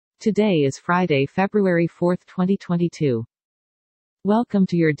Today is Friday, February 4, 2022. Welcome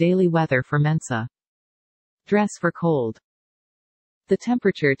to your daily weather for Mensa. Dress for cold. The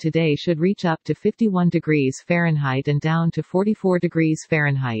temperature today should reach up to 51 degrees Fahrenheit and down to 44 degrees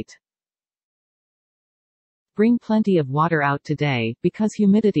Fahrenheit. Bring plenty of water out today, because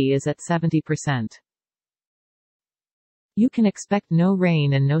humidity is at 70%. You can expect no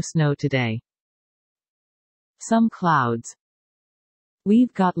rain and no snow today. Some clouds.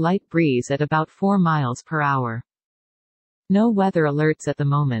 We've got light breeze at about 4 miles per hour. No weather alerts at the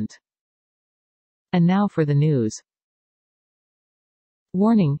moment. And now for the news.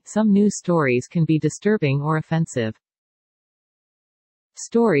 Warning, some news stories can be disturbing or offensive.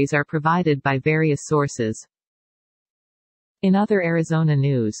 Stories are provided by various sources. In other Arizona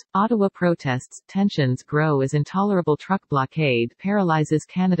news, Ottawa protests, tensions grow as intolerable truck blockade paralyzes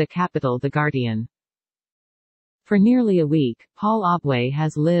Canada capital. The Guardian. For nearly a week, Paul Obway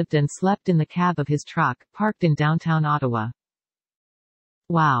has lived and slept in the cab of his truck, parked in downtown Ottawa.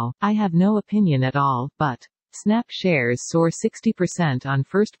 Wow, I have no opinion at all, but Snap shares soar 60% on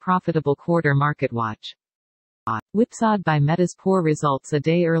first profitable quarter. MarketWatch. Whipsawed by Meta's poor results a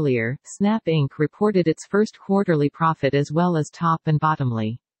day earlier, Snap Inc. reported its first quarterly profit as well as top and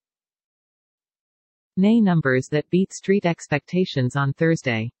bottomly numbers that beat street expectations on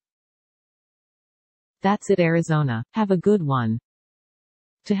Thursday. That's it, Arizona. Have a good one.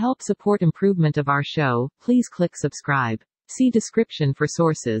 To help support improvement of our show, please click subscribe. See description for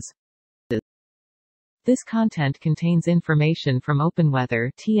sources. This content contains information from OpenWeather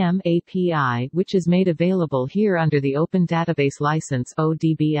 (TM API), which is made available here under the Open Database License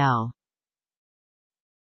 (ODBL).